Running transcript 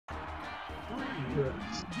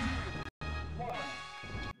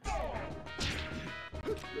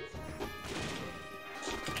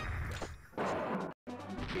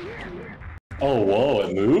Oh, whoa,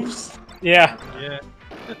 it moves? Yeah. Yeah.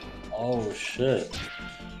 Oh, shit.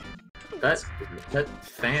 That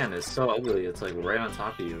fan is so ugly. It's like right on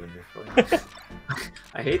top of you when you're flying.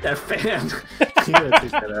 I hate that fan. You gotta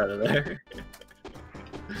take that out of there.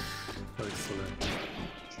 Excellent.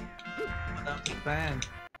 That's a fan.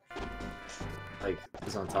 Like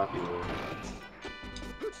it's on top of you.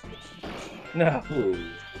 No. Ooh.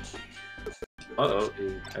 Uh-oh.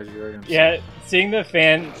 As you already Yeah, seeing the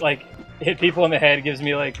fan like hit people in the head gives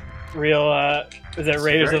me like real is that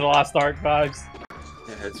Raiders of the Lost Ark vibes?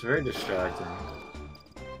 Yeah, it's very distracting.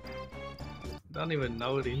 Don't even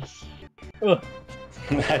notice. Ugh.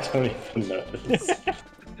 I don't even notice.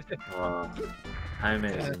 Wow.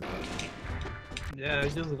 Amazing. Yeah,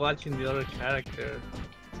 just watching the other character,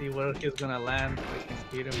 see where he's gonna land, so I can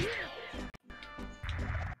hit him.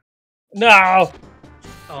 No!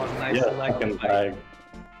 Oh, nice Yeah, leg fucking fight. bag.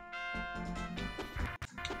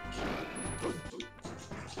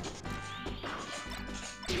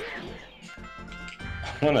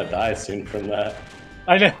 I'm gonna die soon from that.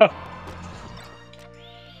 I know.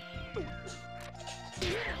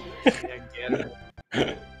 Yeah, get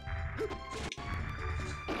it.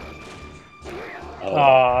 Oh.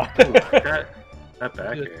 Aw. That back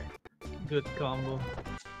Good. here. Good combo.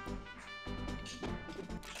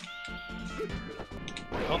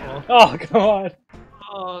 Uh-oh. Oh, come on.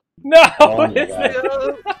 Oh, No! Oh What my is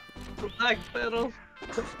God. this? black pedal.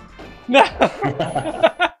 No!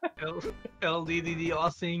 LDDD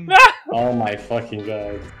Ossing. No! Oh my fucking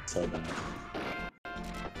god. So bad.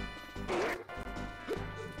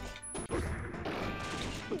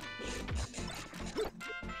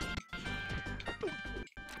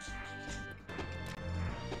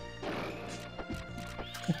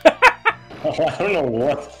 Oh, I don't know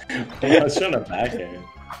what. I was trying to backhand.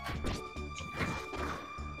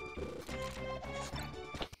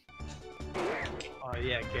 Oh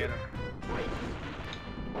yeah, get him.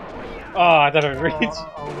 Oh, I thought it would reach.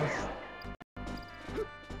 Oh, almost.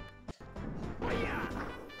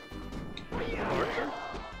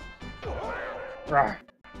 Rawr.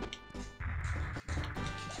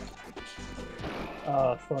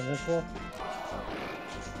 Oh, still a missile.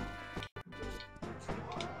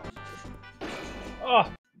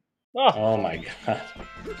 Oh! Oh! Oh my god.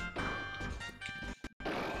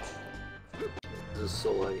 This is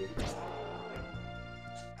so laggy.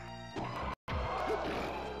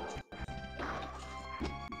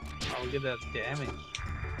 I'll get that damage.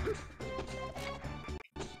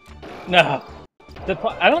 No!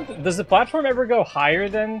 I don't. Does the platform ever go higher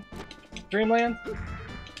than Dreamland?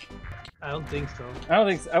 I don't think so. I don't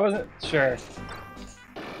think so. I wasn't sure.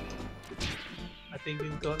 I think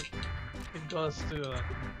it goes to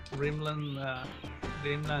Dreamland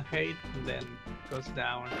Hate, and then goes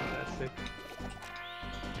down, and that's it.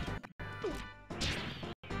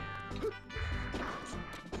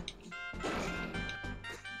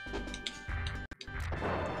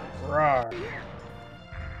 Rawr.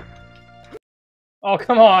 Oh,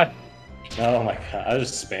 come on! Oh my god. I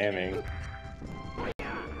was spamming.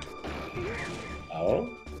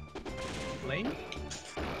 Oh? Lane?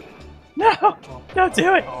 No! Oh. Don't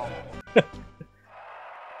do it! Oh.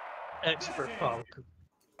 Expert Falco.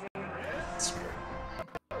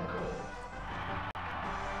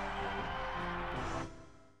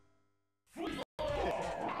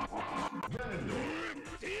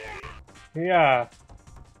 Yeah.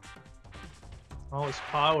 Oh, it's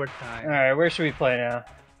power time. Alright, where should we play now?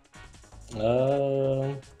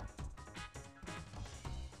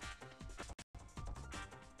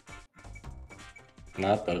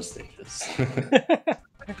 Not those stages.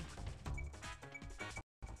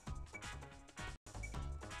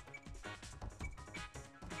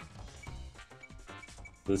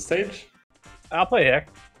 This stage? I'll play here.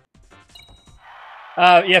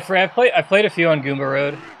 Yeah, I played a few on Goomba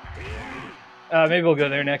Road. Maybe we'll go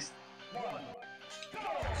there next.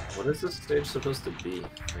 What is this stage supposed to be?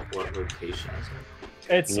 Like, what location is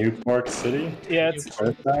it? It's Newport City? yeah, it's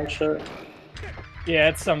Earthbound shit? yeah,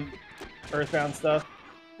 it's some Earthbound stuff.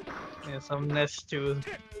 Yeah, some nest too.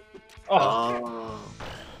 Oh, Oh.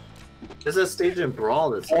 There's a stage in Brawl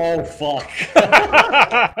that's Oh fuck!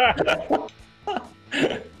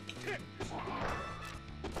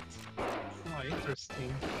 Oh,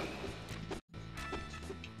 interesting.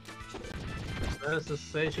 There's a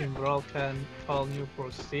station Brawl can call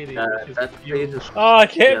Newport City, which is that stage is oh, I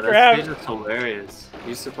can't that grab. stage is hilarious. I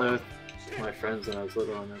used to play with my friends when I was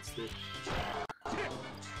little on that stage.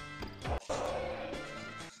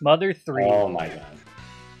 Mother 3. Oh my god.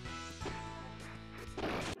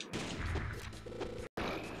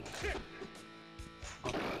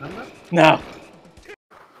 No.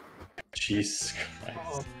 Jesus Christ.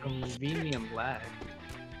 Oh, convenient lag.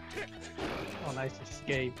 Oh, nice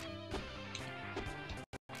escape.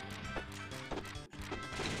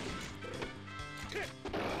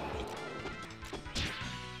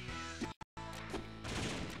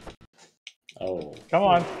 Oh. Come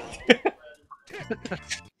on.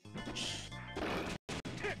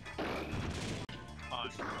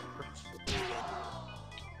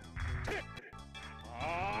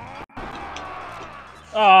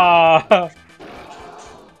 Ah.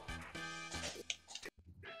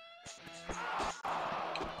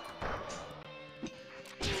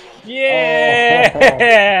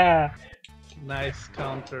 Yeah. Nice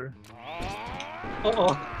counter.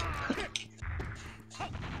 Oh,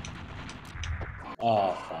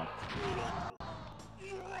 Oh, fuck.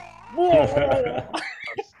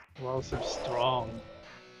 explosive strong.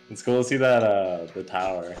 It's cool to see that, the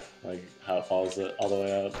tower, like, how it falls all the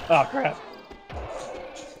way up. Oh crap.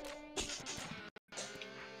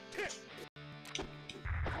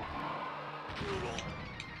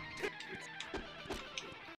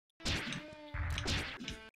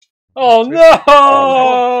 Oh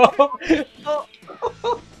no!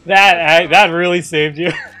 That really saved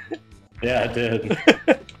you. Yeah, it did.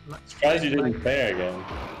 Surprised you didn't fair again.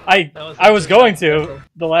 I was going to.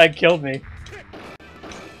 The lag killed me.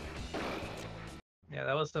 Yeah,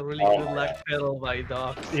 that was a really Oh, good my lag God. pedal by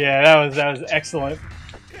Doc. Yeah, that was excellent.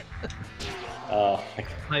 Oh,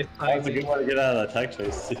 Nice that was a good timing. one to get out of that tech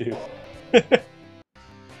chase, too.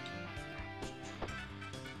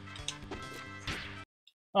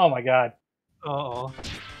 Oh my god. Oh.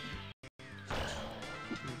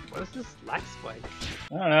 What is this lag spike?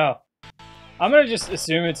 I don't know. I'm gonna just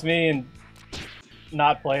assume it's me and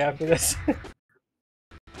not play after this.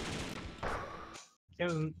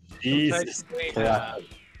 Can Jesus sometimes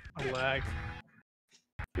Christ. a lag.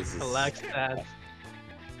 This is... A lag stat.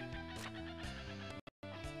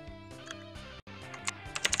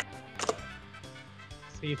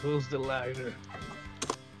 See who's the lagger.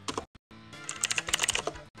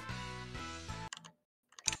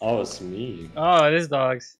 Oh, it's me. Oh, it is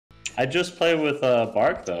dogs. I just played with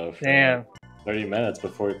Bark, though, for Damn. 30 minutes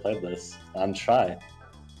before we played this. On try.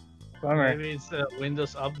 Bummer. Maybe it's a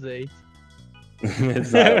Windows update.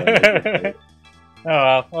 It's not really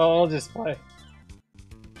Oh well, we'll just play.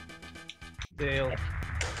 Dale.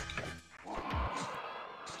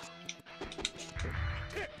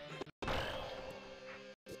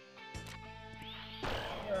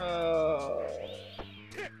 Oh.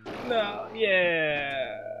 No,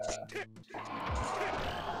 yeah.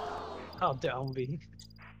 How down be?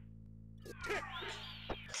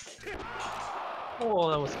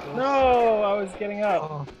 Oh, that was close. No, I was getting up.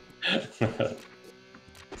 Oh,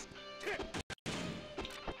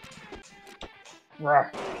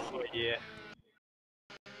 Rawr. oh yeah.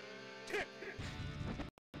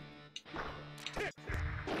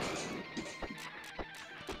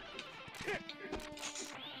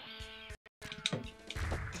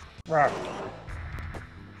 Rawr.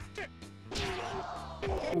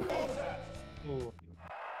 Ooh.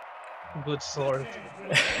 Good sword.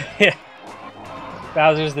 Yeah.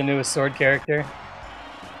 Bowser's the newest sword character.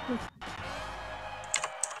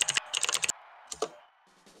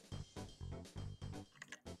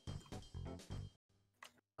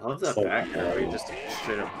 I love that So back bad. there where he just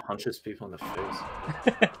straight up punches people in the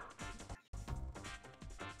face.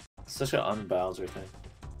 Such an un-Bowser thing.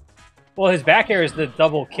 Well, his back air is the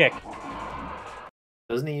double kick.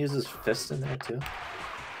 Doesn't he use his fist in there too?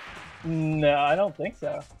 No, I don't think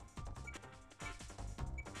so.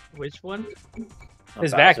 Which one? Oh,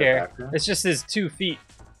 His Bowser back air. there? It's just his 2 feet.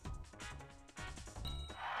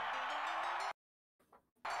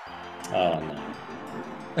 Oh, no.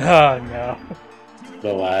 Oh no.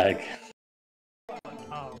 The lag.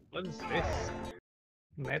 Oh, what is this?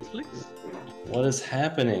 Netflix? What is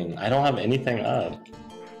happening? I don't have anything up.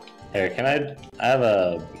 Here, can I have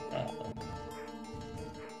a...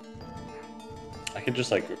 I could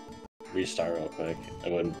just, like, restart real quick.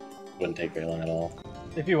 It wouldn't take very long at all.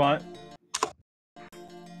 If you want.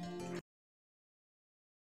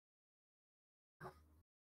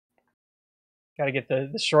 Gotta get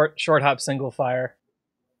the short hop single fire.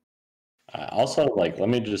 Also, like, let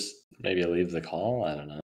me just maybe leave the call. I don't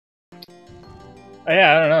know. Oh,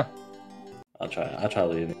 yeah, I don't know. I'll try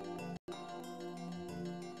leaving.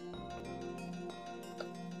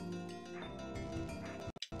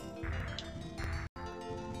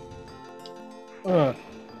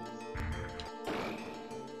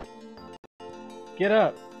 Get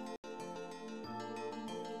up.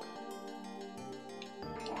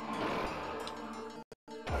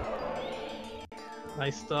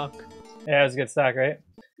 Nice stock. Yeah, it was a good stock, right?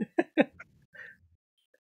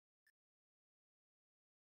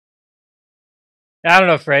 I don't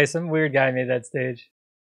know, Frey. Some weird guy made that stage.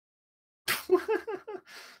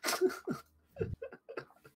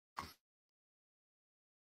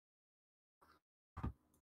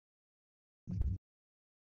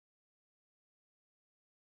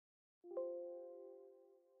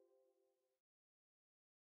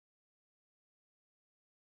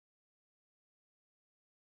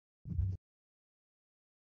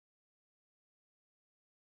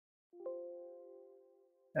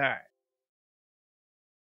 All right.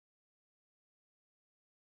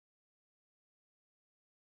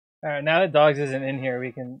 All right. Now that Dogs isn't in here,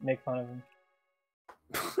 we can make fun of him.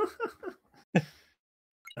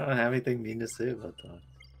 I don't have anything mean to say about that.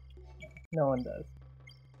 No one does.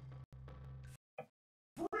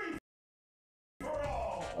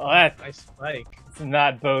 Oh, that Nice spike. does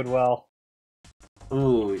not bode well.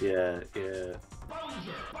 Ooh, yeah, yeah.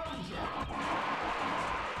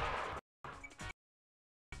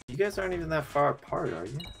 You guys aren't even that far apart, are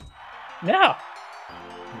you? No.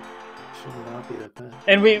 Should not be that bad.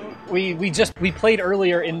 And we played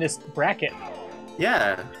earlier in this bracket,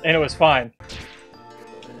 Yeah. and it was fine.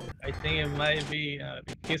 I think it might be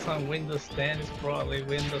he's on Windows 10. It's probably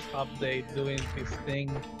Windows Update doing his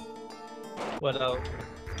thing without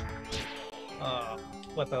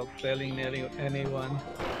telling anyone.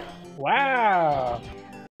 Wow.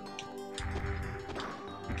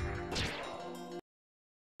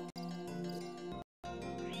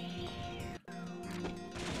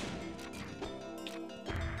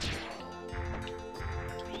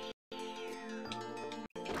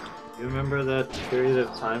 You remember that period of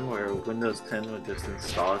time where Windows 10 would just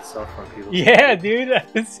install itself on people's Yeah, dude,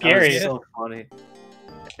 that's scary. That was so funny.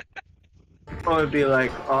 People would be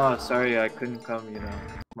like, "Oh, sorry, I couldn't come. You know,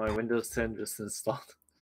 my Windows 10 just installed."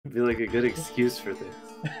 It'd be like a good excuse for this.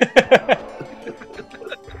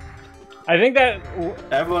 I think that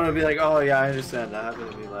Everyone would be like, "Oh yeah, I understand. That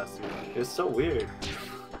happened to me last week." It's so weird.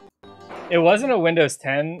 it wasn't a Windows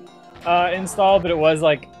 10 install, but it was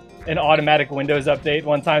like an automatic Windows update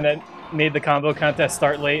one time that made the combo contest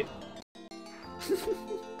start late.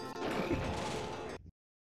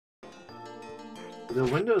 The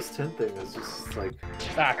Windows 10 thing is just like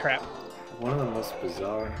Ah, crap. one of the most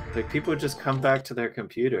bizarre. Like people would just come back to their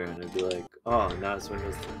computer and it'd be like, "Oh, now it's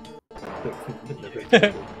Windows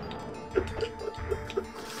 10."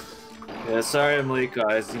 Yeah, sorry I'm late,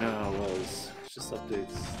 guys. You know how it was. It's just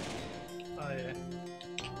updates. Oh yeah.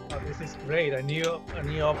 Oh, this is great. A new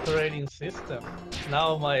operating system.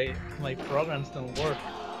 Now my programs don't work.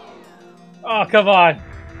 Oh, come on.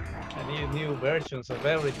 I need new versions of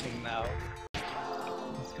everything now.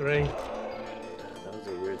 It's great. That was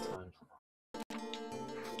a weird time.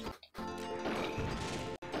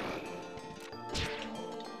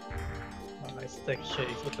 Oh, nice tech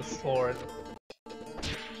chase with the sword.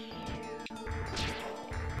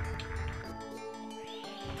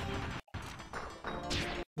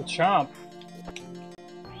 The chomp.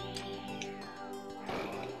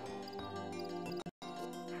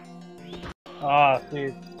 Oh,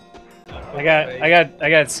 dude. I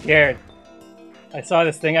got scared. I saw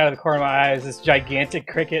this thing out of the corner of my eyes. This gigantic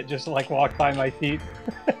cricket just like walked by my feet.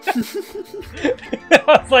 I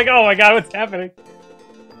was like, "Oh my god, what's happening?"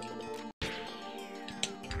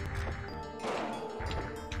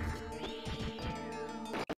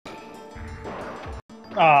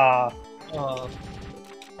 Ah. Oh.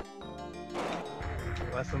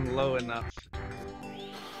 Wasn't low enough.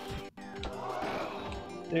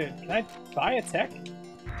 Dude, can I buy a tech?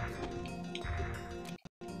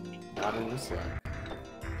 Not in this line.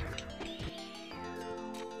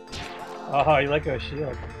 Oh, you let go of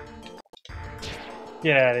shield.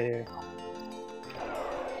 Get out of here.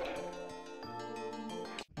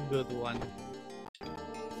 Good one.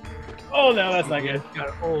 Oh no, that's not good.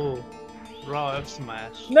 Oh, raw F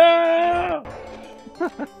smash. No!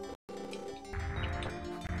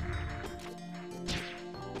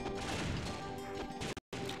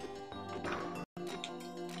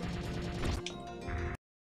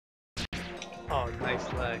 Oh,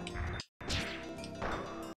 nice lag.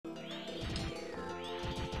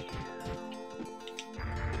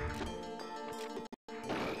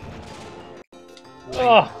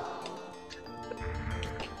 Oh!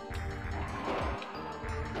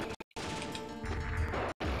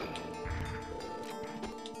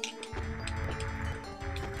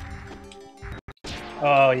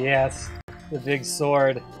 Oh yes, the big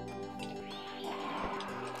sword.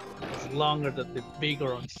 It's longer than the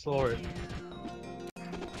bigger on sword.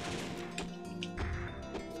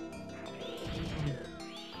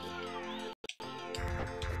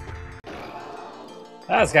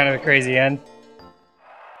 That was kind of a crazy end.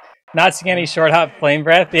 Not seeing any short hop flame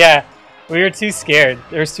breath. Yeah, we were too scared.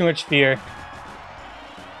 There was too much fear.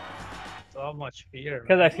 So much fear.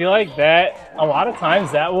 Because I feel like that a lot of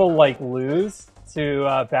times that will like lose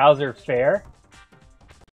to Bowser fair.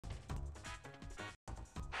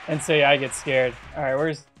 And so yeah, I get scared. All right,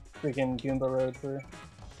 where's freaking Goomba Road for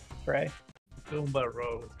Frey? Goomba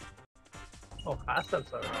Road. Oh,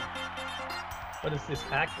 hazards are around. What is this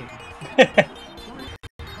hacking?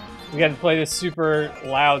 We got to play this super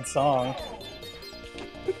loud song.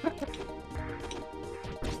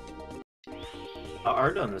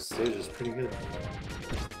 Art on this stage is pretty good.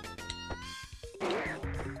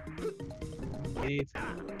 Indeed.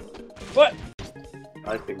 What?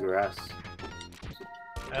 I like the grass.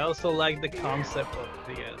 I also like the concept of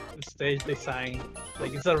the stage design.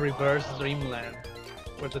 Like it's a reverse Dreamland,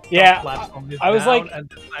 where the top platform is I was down like, and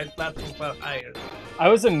the side platforms are higher. I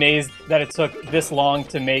was amazed that it took this long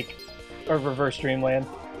to make a reverse Dreamland.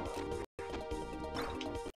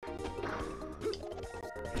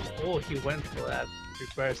 Oh, he went for that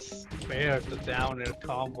reverse fair to down air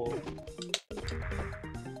combo.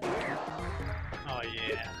 Oh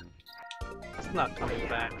yeah. It's not coming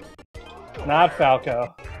back. Not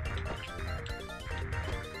Falco.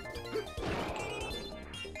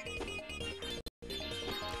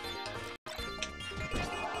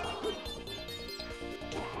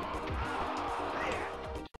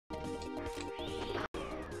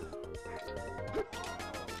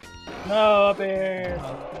 No, up air.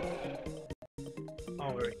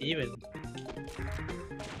 Oh, we're even.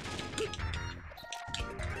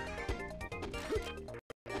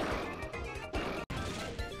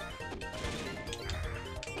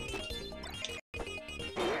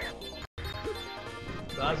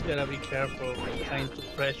 God's gotta be careful when trying to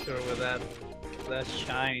pressure with that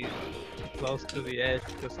shine close to the edge,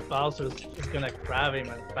 because Bowser's just gonna grab him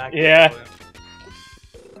and back Yeah. him.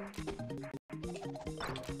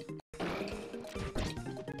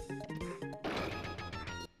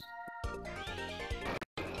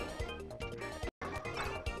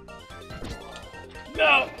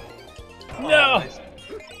 No! Oh, No! nice.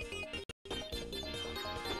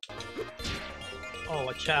 Oh,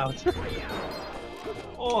 watch out!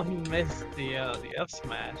 Oh, he missed the F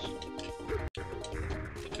smash.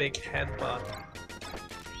 Big headbutt.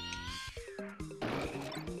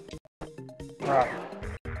 Right.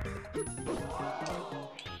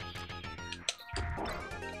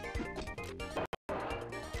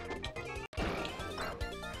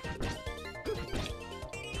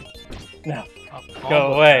 No. Oh, Go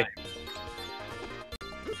combo away. time.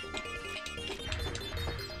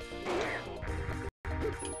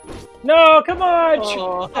 No, come on!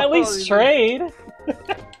 Oh, At least he trade!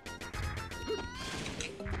 The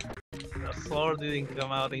sword didn't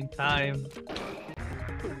come out in time.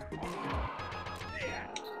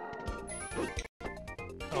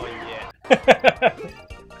 Oh yeah.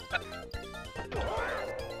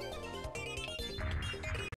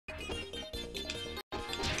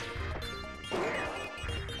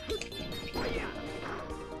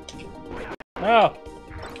 No!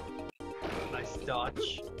 Nice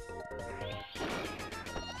dodge.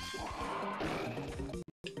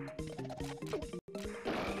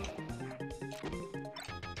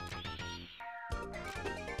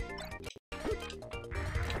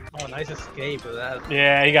 Oh, nice escape with that.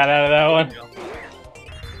 Yeah, he got out of that one.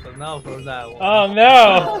 But now for that one. Oh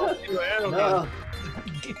no! You were arrogant. No.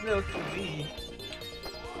 You know to me.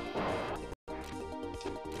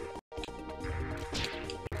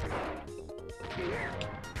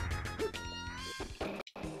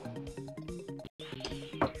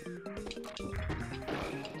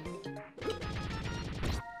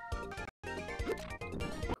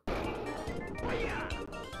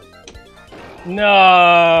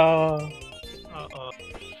 No! Uh-oh.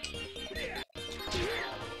 Is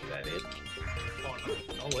that it? Oh no.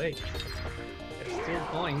 Oh wait. They're still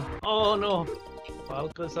going. Oh no!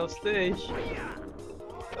 Falco's off stage.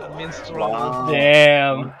 That means trouble. Wow.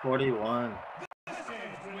 Damn. 141.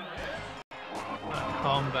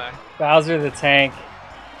 Comeback. Bowser the tank.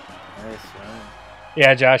 Nice, man.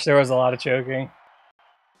 Yeah, Josh, there was a lot of choking.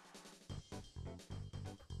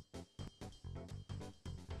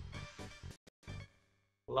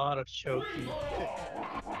 A lot of choking.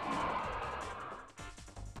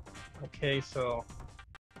 Okay, so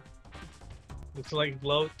looks like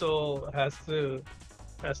Loto has to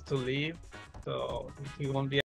leave, so he won't be